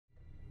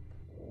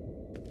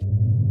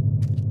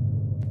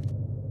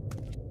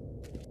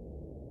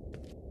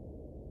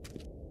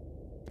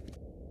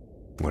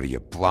What are you,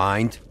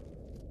 blind?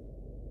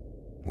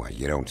 Why,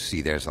 you don't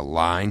see there's a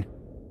line?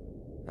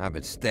 I've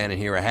been standing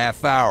here a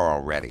half hour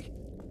already.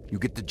 You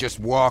get to just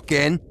walk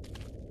in?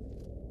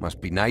 Must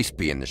be nice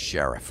being the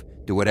sheriff.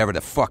 Do whatever the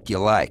fuck you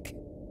like.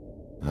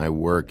 I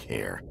work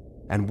here.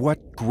 And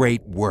what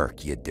great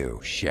work you do,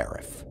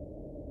 Sheriff.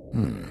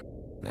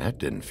 That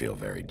didn't feel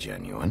very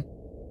genuine.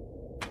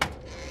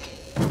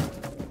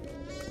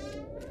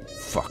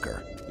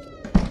 Fucker.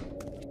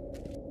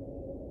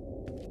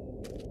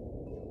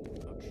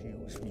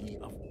 Accuse me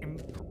of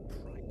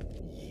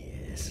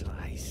impropriety. Yes,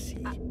 I see.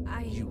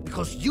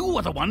 Because you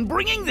are the one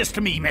bringing this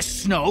to me, Miss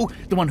Snow.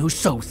 The one who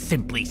so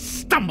simply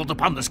stumbled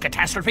upon this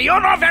catastrophe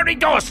on our very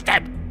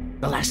doorstep.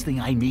 The last thing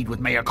I need with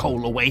Mayor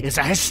Cole away is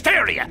a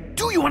hysteria.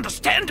 Do you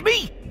understand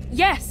me?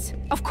 Yes,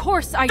 of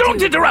course I do.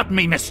 Don't interrupt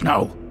me, Miss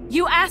Snow.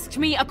 You asked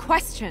me a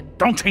question.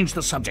 Don't change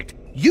the subject.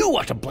 You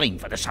are to blame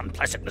for this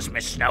unpleasantness,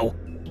 Miss Snow.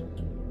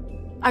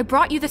 I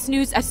brought you this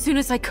news as soon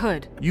as I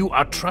could. You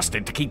are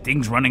trusted to keep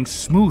things running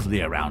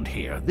smoothly around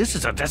here. This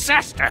is a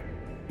disaster.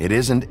 It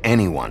isn't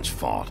anyone's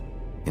fault.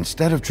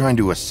 Instead of trying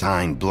to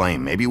assign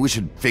blame, maybe we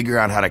should figure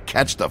out how to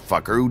catch the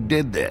fucker who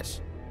did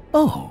this.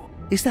 Oh,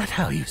 is that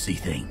how you see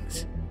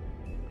things?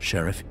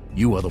 Sheriff,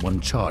 you are the one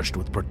charged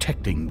with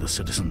protecting the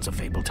citizens of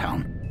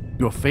Fabletown.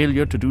 Your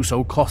failure to do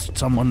so cost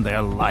someone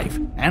their life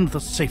and the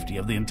safety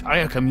of the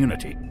entire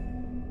community.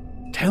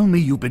 Tell me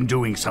you've been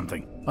doing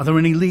something. Are there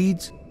any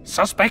leads?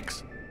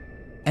 Suspects?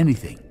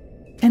 Anything.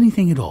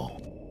 Anything at all.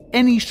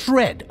 Any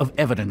shred of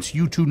evidence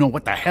you two know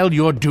what the hell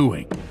you're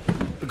doing.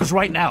 Because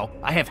right now,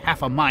 I have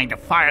half a mind to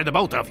fire the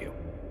both of you.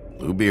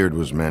 Bluebeard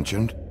was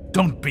mentioned.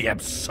 Don't be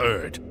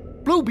absurd.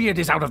 Bluebeard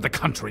is out of the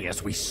country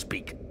as we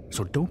speak,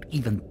 so don't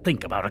even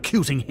think about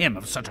accusing him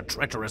of such a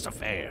treacherous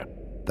affair.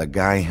 The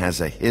guy has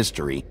a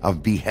history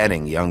of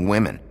beheading young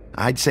women.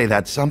 I'd say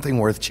that's something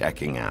worth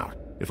checking out.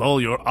 If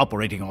all you're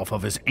operating off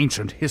of is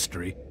ancient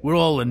history, we're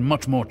all in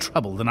much more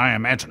trouble than I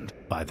imagined.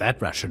 By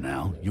that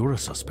rationale, you're a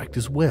suspect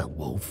as well,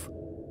 Wolf.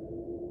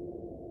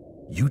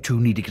 You two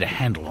need to get a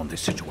handle on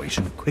this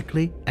situation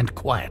quickly and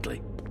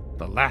quietly.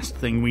 The last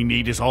thing we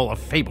need is all of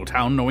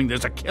Fabletown knowing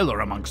there's a killer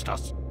amongst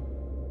us.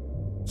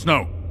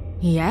 Snow.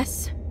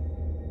 Yes?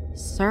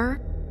 Sir?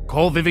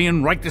 Call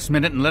Vivian right this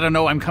minute and let her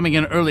know I'm coming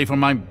in early for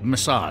my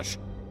massage.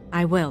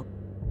 I will.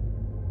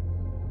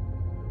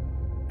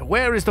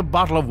 Where is the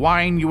bottle of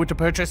wine you were to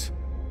purchase?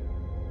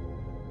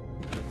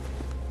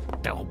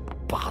 Oh,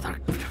 bother.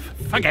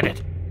 Forget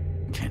it.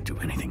 Can't do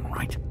anything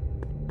right.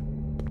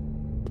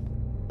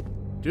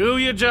 Do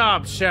your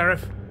job,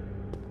 Sheriff.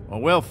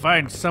 Or we'll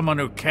find someone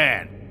who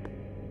can.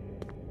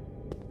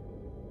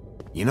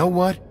 You know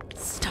what?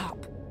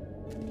 Stop.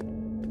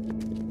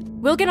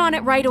 We'll get on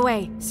it right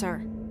away,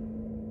 sir.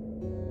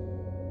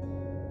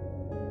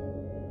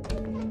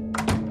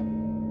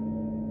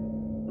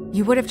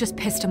 You would have just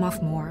pissed him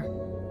off more.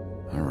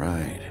 All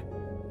right.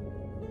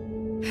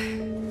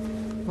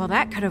 Well,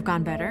 that could have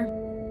gone better.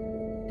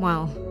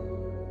 Well,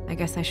 I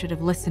guess I should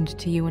have listened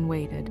to you and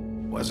waited.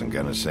 Wasn't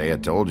gonna say I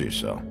told you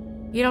so.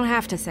 You don't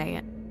have to say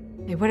it.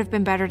 It would have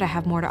been better to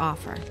have more to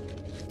offer.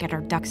 Get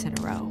our ducks in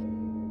a row.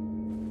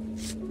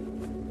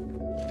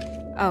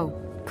 Oh,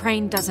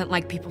 Crane doesn't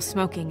like people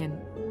smoking and...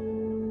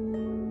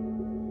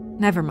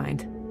 Never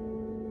mind.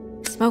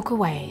 Smoke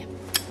away.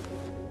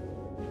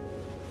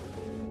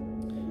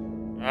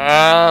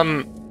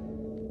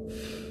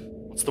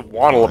 What's the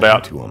waddle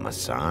about? To a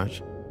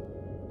massage?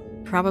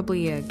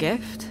 Probably a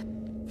gift?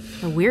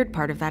 The weird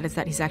part of that is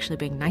that he's actually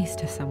being nice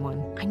to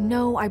someone. I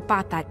know I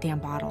bought that damn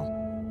bottle.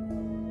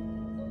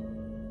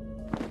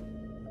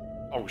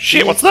 Oh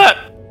shit, what's that?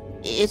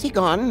 Is he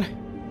gone?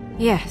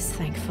 Yes,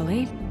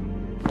 thankfully.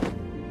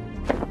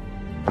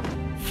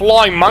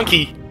 Flying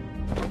monkey.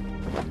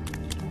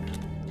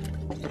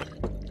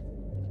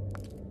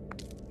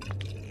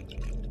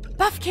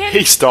 Buffkin!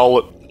 He stole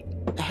it.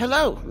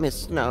 Hello,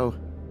 Miss Snow.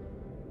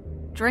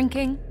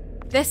 Drinking?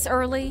 This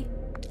early?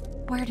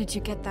 Where did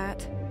you get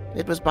that?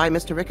 It was by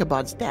Mr.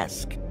 Ichabod's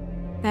desk.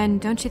 Then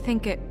don't you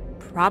think it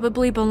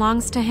probably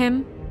belongs to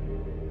him?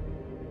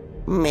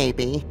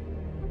 Maybe.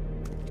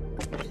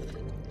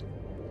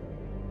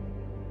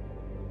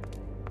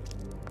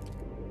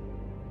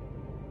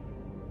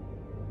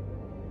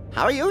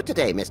 How are you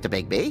today, Mr.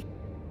 Bigby?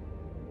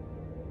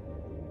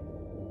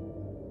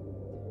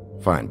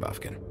 Fine,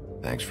 Buffkin.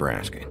 Thanks for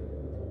asking.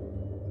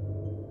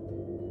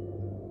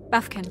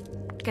 Buffkin,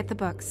 get the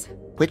books.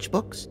 Which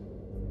books?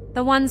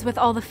 The ones with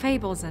all the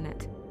fables in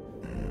it.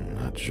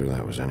 Not sure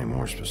that was any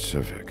more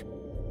specific.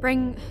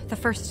 Bring the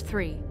first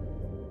 3.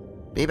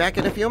 Be back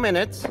in a few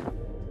minutes.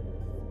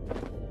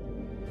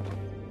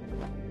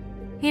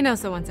 He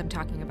knows the ones I'm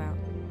talking about.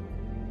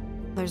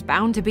 There's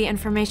bound to be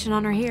information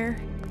on her here.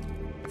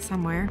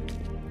 Somewhere.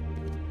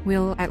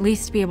 We'll at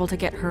least be able to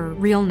get her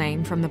real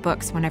name from the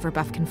books whenever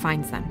Buffkin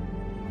finds them.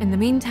 In the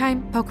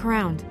meantime, poke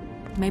around.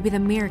 Maybe the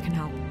mirror can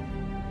help.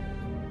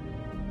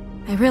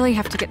 I really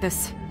have to get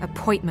this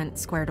appointment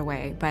squared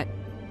away, but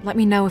let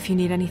me know if you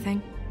need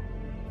anything.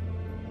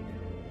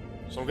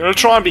 So I'm going to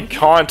try and be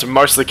kind to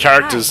most of the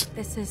characters. Hi,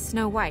 this is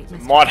Snow White,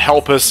 Mr. Might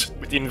help us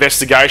with the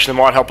investigation. It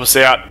might help us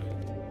out.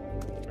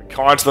 Be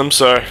kind to them,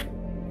 so...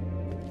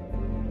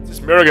 What's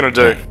this mirror going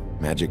to do?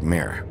 Magic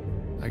mirror.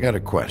 I got a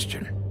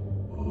question.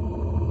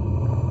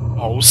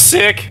 Oh,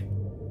 sick!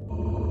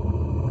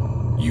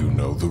 You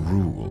know the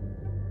rule.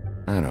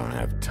 I don't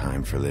have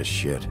time for this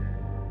shit.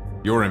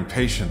 Your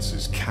impatience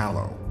is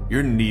callow.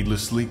 You're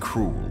needlessly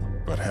cruel,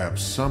 but have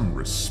some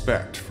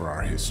respect for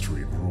our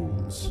history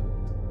rules.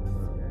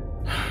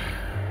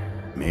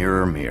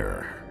 Mirror,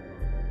 mirror.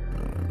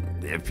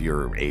 If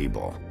you're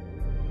able,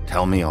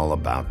 tell me all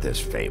about this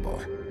fable.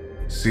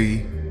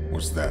 See?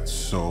 Was that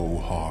so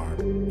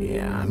hard?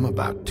 Yeah, I'm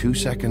about 2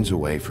 seconds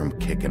away from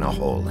kicking a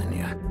hole in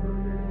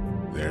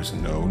you. There's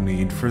no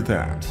need for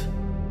that.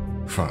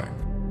 Fine.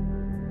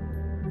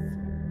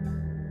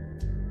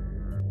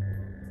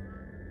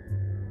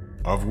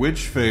 Of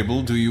which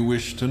fable do you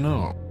wish to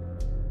know?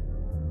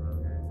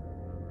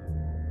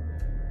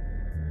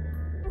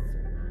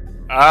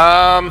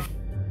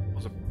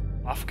 Was it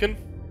Buffkin?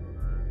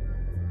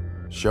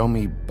 Show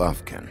me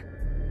Buffkin.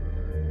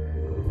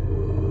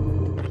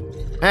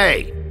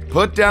 Hey,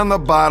 put down the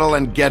bottle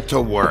and get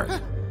to work.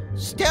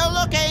 Still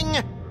looking!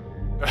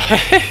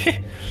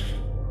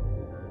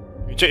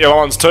 You check your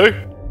lines too?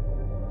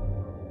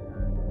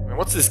 Man,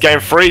 what's this game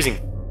freezing?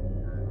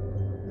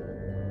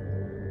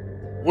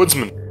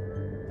 Woodsman.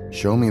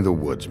 Show me the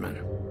woodsman.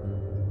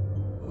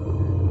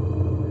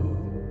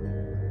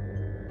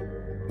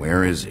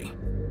 Where is he?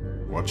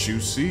 What you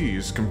see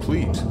is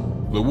complete.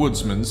 The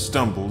woodsman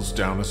stumbles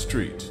down a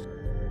street.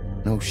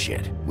 No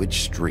shit.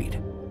 Which street?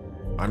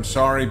 I'm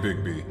sorry,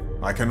 Bigby.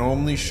 I can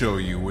only show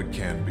you what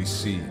can be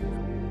seen.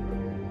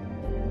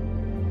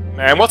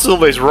 Man, what's all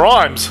these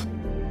rhymes?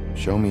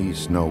 Show me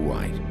Snow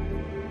White.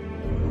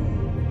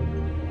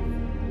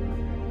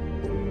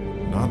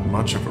 Not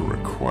much of a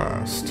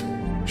request.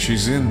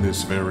 She's in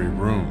this very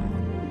room.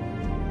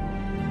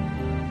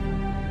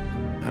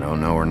 I don't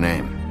know her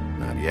name.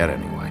 Not yet,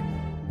 anyway.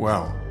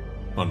 Well,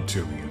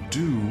 until you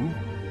do,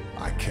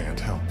 I can't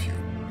help you.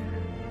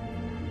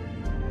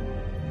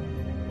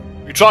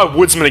 You try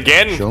Woodsman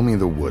again? Show me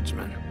the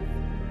woodsman.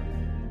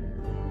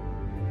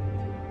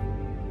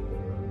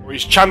 Well,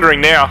 he's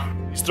chundering now.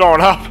 He's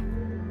throwing up.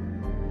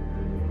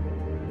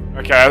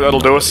 Okay, that'll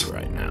do us.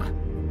 Right now.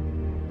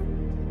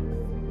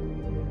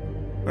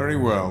 Very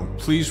well.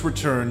 Please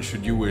return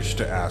should you wish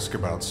to ask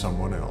about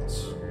someone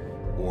else.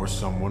 Or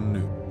someone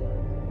new.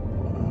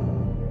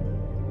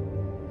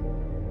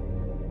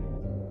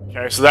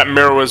 Okay, so that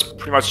mirror was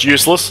pretty much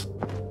useless.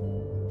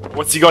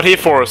 What's he got here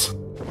for us?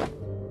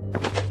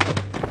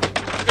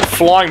 A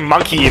flying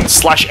monkey and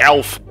slash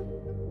elf.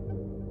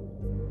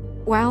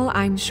 Well,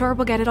 I'm sure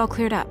we'll get it all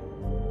cleared up.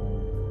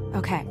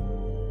 Okay.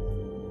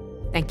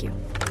 Thank you.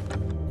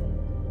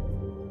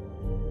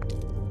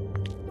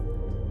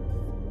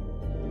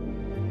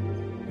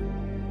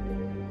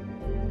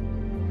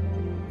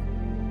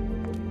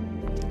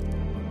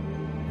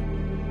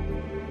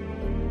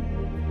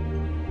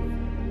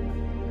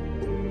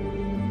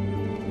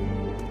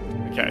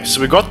 Okay,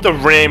 so we got the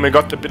ring, we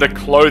got the bit of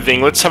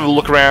clothing. Let's have a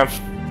look around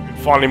and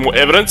find any more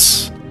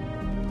evidence.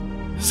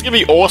 This is gonna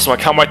be awesome. I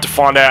can't wait to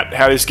find out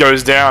how this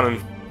goes down.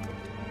 And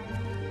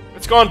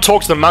let's go and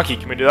talk to the monkey.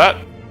 Can we do that?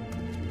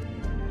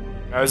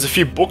 There's a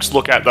few books to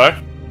look at though.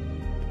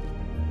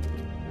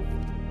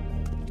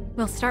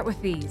 We'll start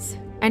with these.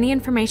 Any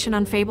information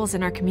on fables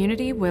in our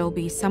community will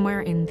be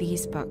somewhere in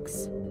these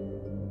books.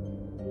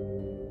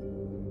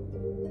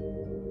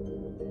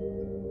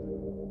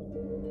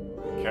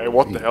 Okay,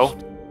 what the hell?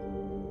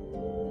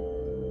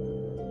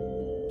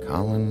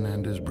 Colin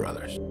and his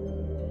brothers.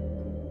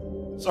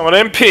 Some of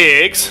them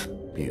pigs.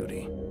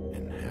 Beauty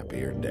in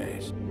happier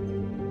days.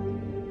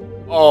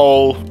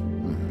 Oh,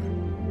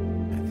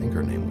 I think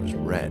her name was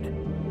Red.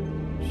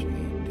 She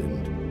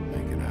didn't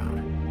make it out.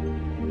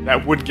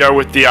 that would go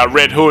with the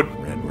Red Hood.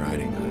 Red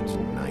Riding Hood's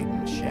knight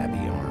in shabby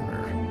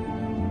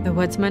armor. The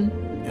woodsman?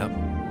 Yep,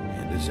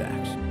 and his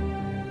axe.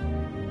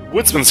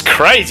 Woodsman's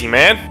crazy,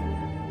 man.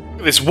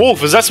 Look at this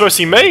wolf. Is that supposed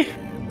to be me?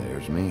 And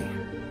there's me.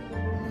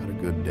 Not a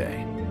good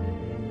day.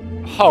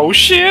 Oh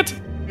shit!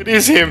 It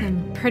is him.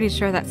 I'm pretty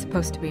sure that's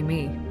supposed to be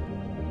me.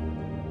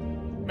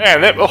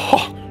 Man, that.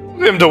 Oh,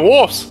 look at them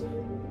dwarfs.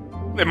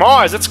 Look at them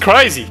eyes. That's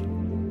crazy.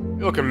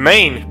 They're looking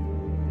mean.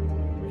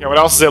 Okay, what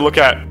else is there to look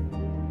at?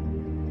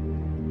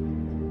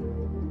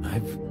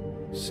 I've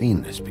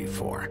seen this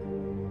before.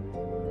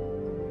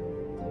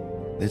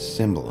 This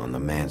symbol on the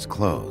man's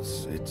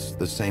clothes, it's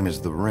the same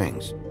as the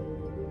rings.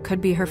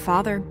 Could be her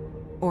father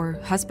or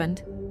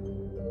husband.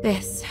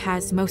 This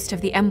has most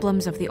of the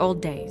emblems of the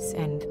old days,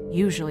 and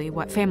usually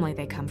what family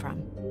they come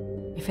from.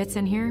 If it's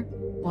in here,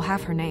 we'll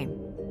have her name.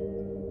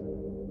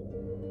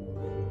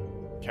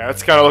 Okay,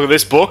 let's go and look at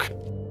this book.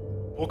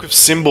 Book of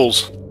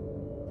Symbols.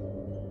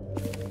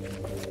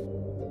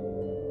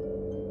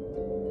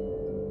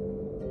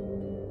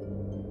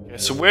 Okay,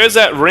 so where's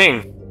that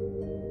ring?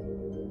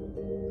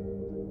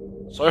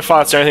 So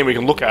far, it's the only thing we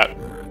can look at.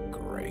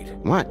 Great.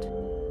 What?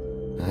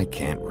 I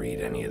can't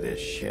read any of this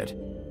shit.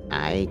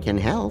 I can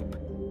help.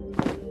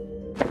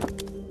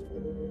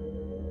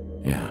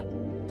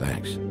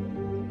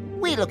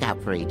 We look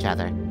out for each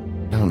other.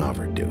 Don't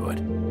overdo it.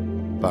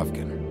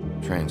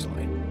 Buffkin,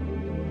 translate.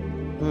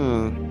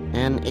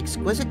 An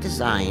exquisite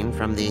design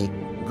from the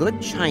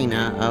good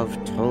china of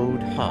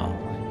Toad Hall.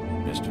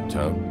 Mr.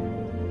 Toad?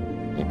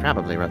 He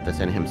probably wrote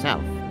this in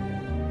himself.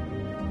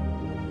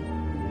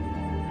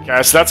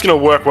 Okay, so that's going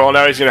to work well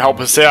now. He's going to help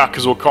us out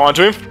because we're kind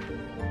to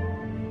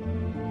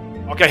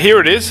him. Okay, here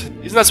it is.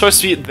 Isn't that supposed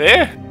to be it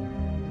there?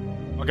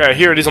 Okay,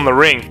 here it is on the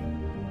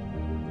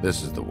ring.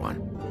 This is the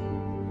one.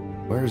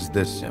 Where's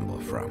this symbol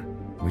from?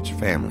 Which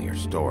family or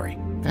story?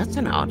 That's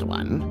an odd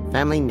one.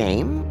 Family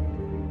name?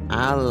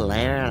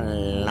 Allerleirauh?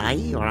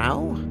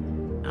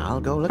 I'll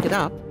go look it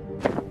up.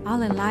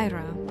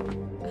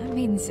 Allerleirauh. That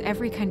means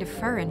every kind of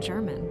fur in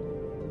German.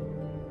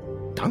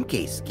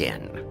 Donkey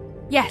skin.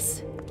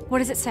 Yes. What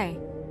does it say?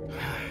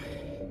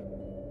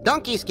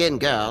 Donkey skin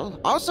girl,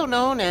 also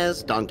known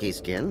as donkey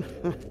skin,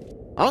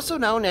 also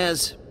known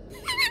as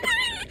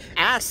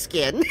ass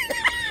skin,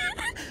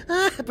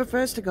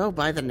 prefers to go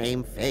by the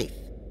name Faith.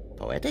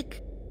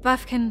 Poetic?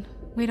 Buffkin,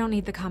 we don't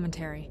need the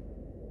commentary.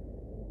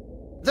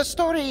 The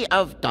story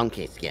of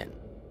Donkey Skin.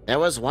 There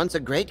was once a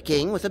great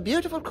king with a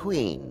beautiful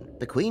queen.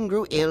 The queen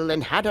grew ill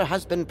and had her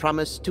husband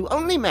promise to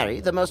only marry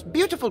the most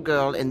beautiful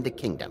girl in the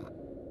kingdom.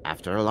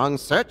 After a long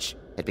search,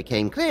 it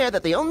became clear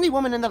that the only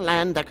woman in the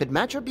land that could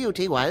match her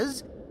beauty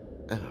was...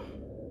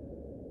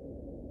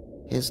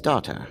 his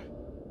daughter,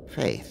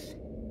 Faith.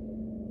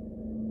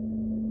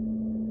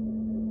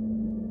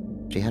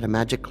 She had a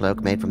magic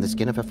cloak made from the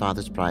skin of her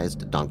father's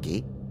prized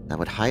donkey that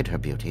would hide her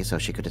beauty so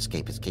she could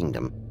escape his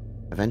kingdom.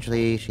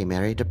 Eventually, she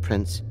married a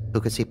prince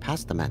who could see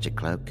past the magic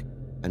cloak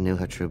and knew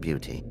her true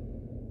beauty.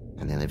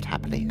 And they lived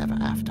happily ever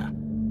after.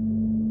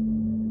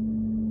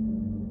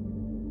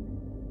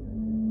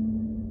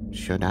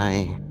 Should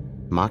I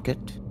mark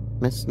it,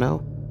 Miss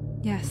Snow?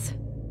 Yes.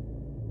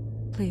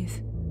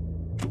 Please.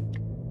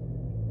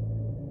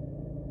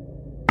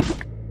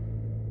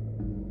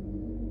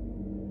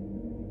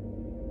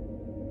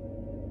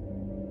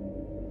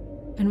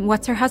 And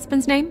what's her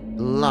husband's name?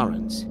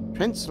 Lawrence.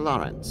 Prince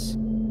Lawrence.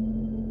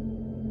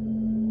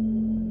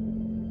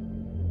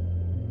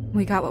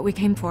 We got what we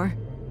came for.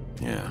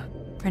 Yeah.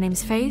 Her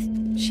name's Faith.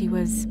 She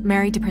was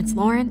married to Prince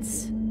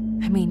Lawrence.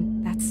 I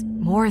mean, that's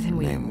more than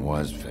we... Her name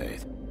was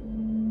Faith.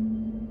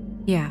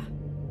 Yeah.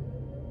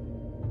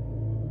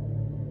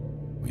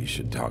 We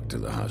should talk to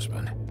the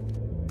husband.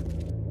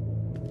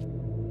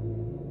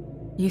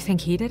 You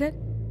think he did it?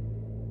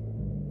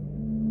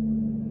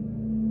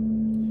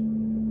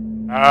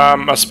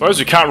 I suppose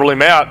we can't rule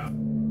him out.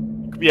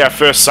 Could be our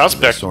first That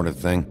suspect. sort of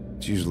thing,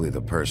 it's usually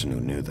the person who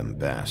knew them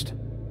best.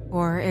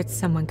 Or it's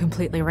someone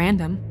completely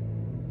random.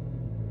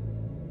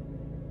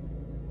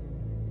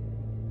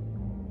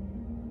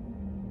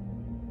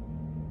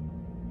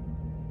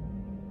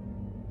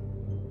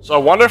 So I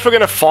wonder if we're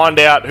going to find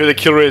out who the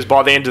killer is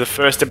by the end of the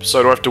first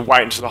episode, or have to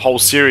wait until the whole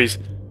series.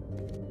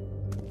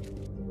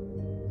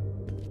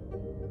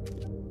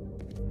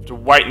 Have to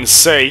wait and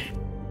see.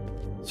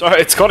 So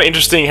it's kind of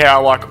interesting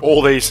how, like,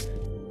 all these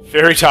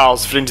fairy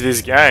tales fit into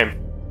this game.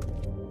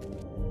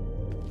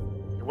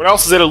 What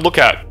else is there to look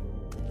at?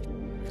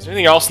 Is there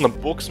anything else in the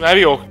books,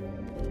 maybe? Or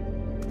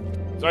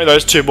there's only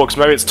those two books.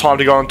 Maybe it's time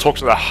to go and talk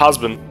to the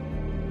husband.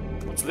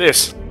 What's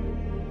this?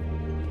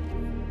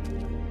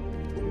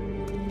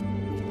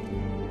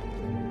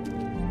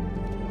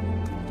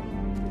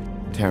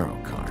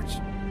 Tarot cards.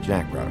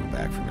 Jack brought them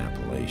back from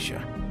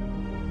Appalachia.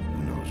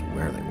 Who knows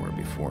where they were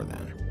before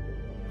then.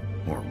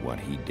 Or what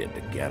he did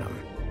to get them.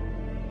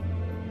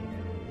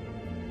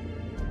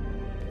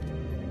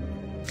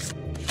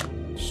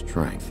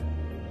 Strength.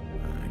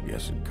 I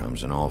guess it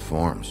comes in all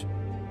forms.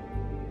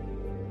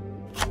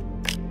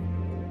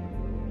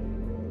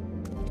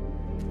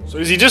 So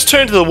does he just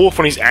turn to the wolf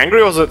when he's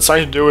angry, or is it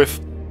something to do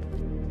with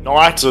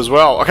nights as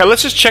well? Okay,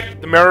 let's just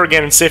check the mirror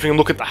again and see if we can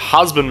look at the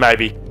husband,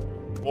 maybe.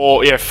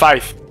 Or, yeah,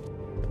 Faith.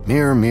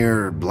 Mirror,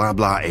 mirror, blah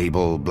blah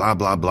able, blah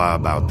blah blah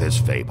about this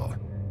fable.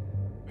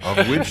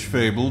 Of which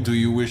fable do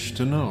you wish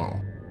to know?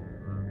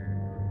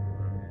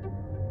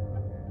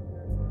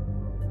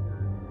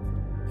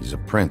 He's a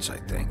prince, I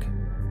think.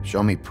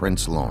 Show me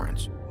Prince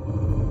Lawrence.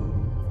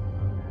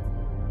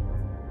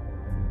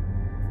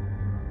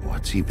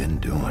 What's he been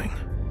doing?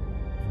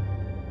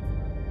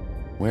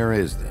 Where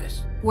is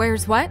this?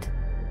 Where's what?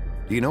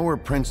 Do you know where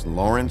Prince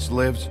Lawrence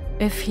lives?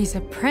 If he's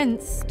a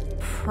prince,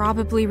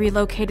 probably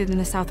relocated in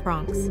the South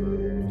Bronx.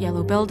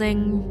 Yellow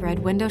building, red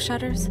window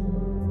shutters.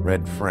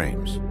 Red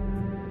frames.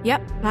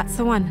 Yep, that's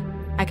the one.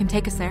 I can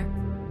take us there.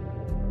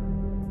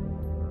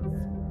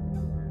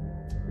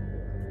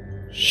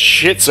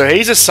 Shit, so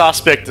he's a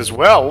suspect as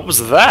well. What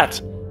was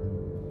that?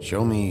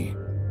 Show me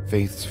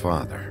Faith's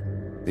father,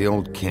 the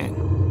old king.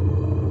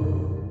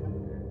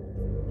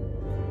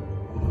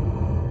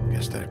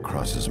 Guess that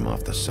crosses him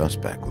off the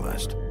suspect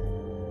list.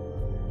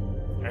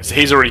 Okay, so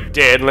he's already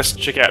dead. Let's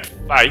check out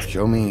Faith.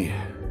 Show me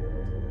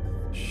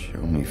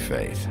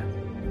Faith.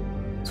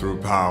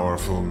 Through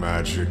powerful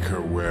magic, her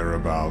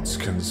whereabouts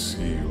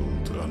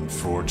concealed.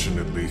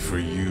 Unfortunately for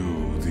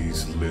you,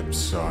 these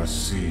lips are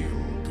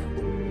sealed.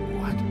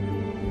 What?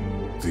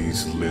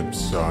 These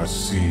lips are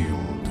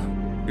sealed.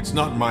 It's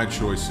not my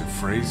choice of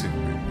phrasing,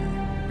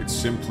 Bigby. It's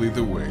simply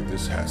the way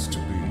this has to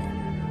be.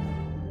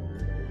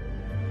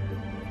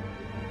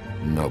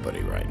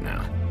 Nobody right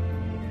now.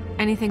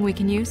 Anything we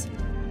can use?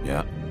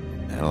 Yeah,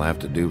 that'll have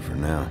to do for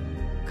now.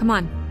 Come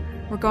on,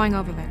 we're going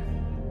over there.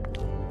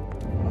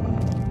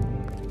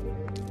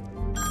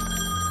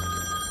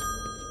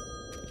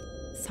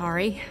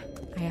 Sorry,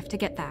 I have to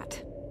get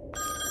that.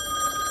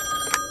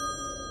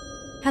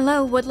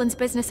 Hello, Woodland's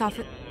business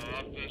office.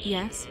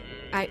 Yes,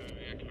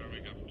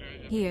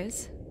 He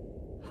is.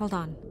 Hold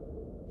on.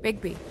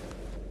 Bigby,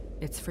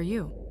 it's for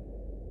you.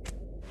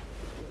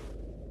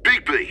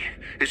 Bigby,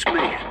 it's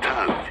me,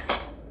 Toad.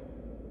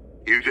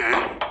 You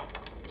there?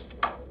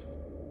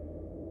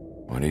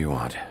 What do you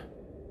want?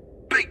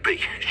 Bigby,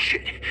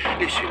 shit.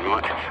 Listen,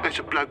 right, there's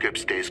a bloke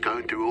upstairs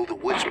going through all the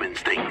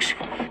woodsman's things.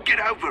 Get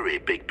over here,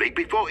 Bigby,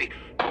 before he...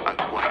 Oh,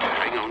 wait,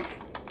 hang on.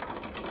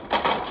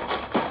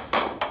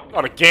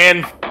 Not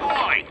again.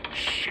 Oi,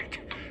 shit.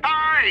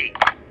 Hey!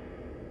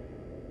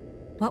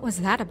 What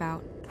was that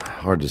about?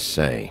 Hard to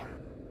say.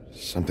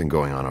 Something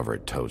going on over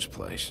at Toad's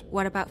place.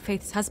 What about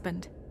Faith's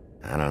husband?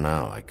 I don't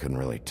know, I couldn't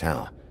really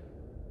tell.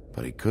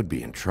 But he could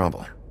be in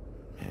trouble.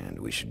 And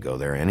we should go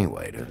there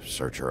anyway to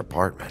search her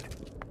apartment.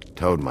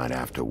 Toad might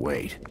have to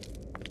wait.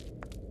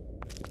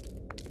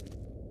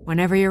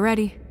 Whenever you're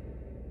ready.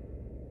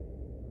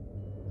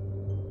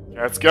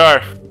 Let's go.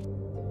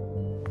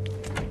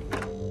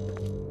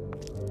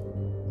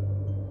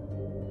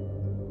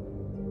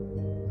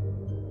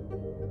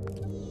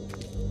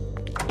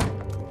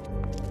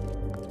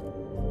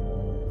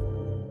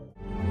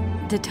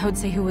 Did Toad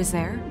say who was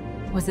there?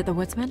 Was it the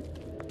woodsman?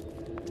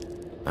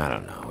 I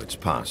don't know, it's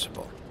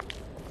possible.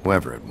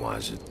 Whoever it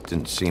was, it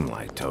didn't seem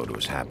like Toad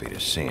was happy to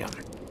see him.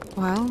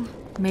 Well,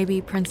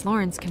 maybe Prince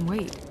Lawrence can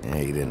wait. Yeah,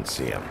 he didn't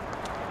see him.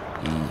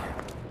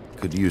 He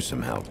could use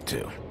some help,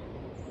 too.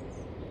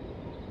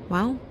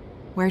 Well,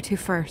 where to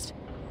first?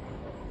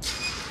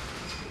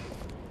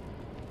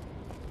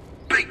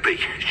 Bigby,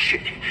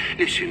 shit.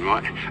 Listen,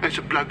 right, there's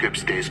a bloke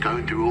upstairs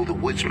going through all the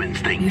woodsman's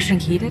You things.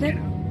 think he did it?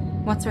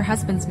 What's her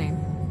husband's name?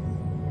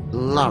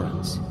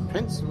 Lawrence.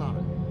 Prince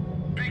Lawrence.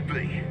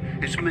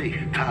 Bigby, it's me,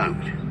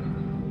 Toad.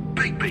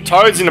 Bigby.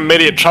 Toad's in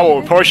immediate trouble.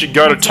 We probably should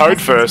go to Toad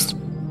first.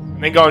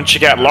 And then go and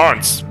check out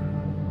Lawrence.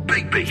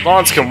 Bigby.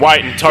 Lawrence can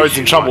wait and Toad's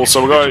in trouble,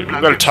 so we'll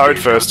go to Toad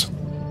first.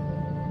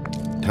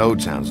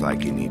 Toad sounds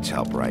like he needs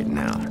help right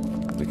now.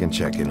 We can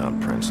check in on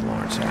Prince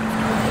Lawrence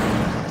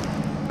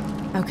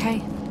after.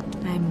 Okay.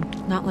 I'm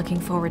not looking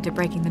forward to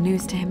breaking the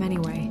news to him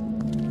anyway.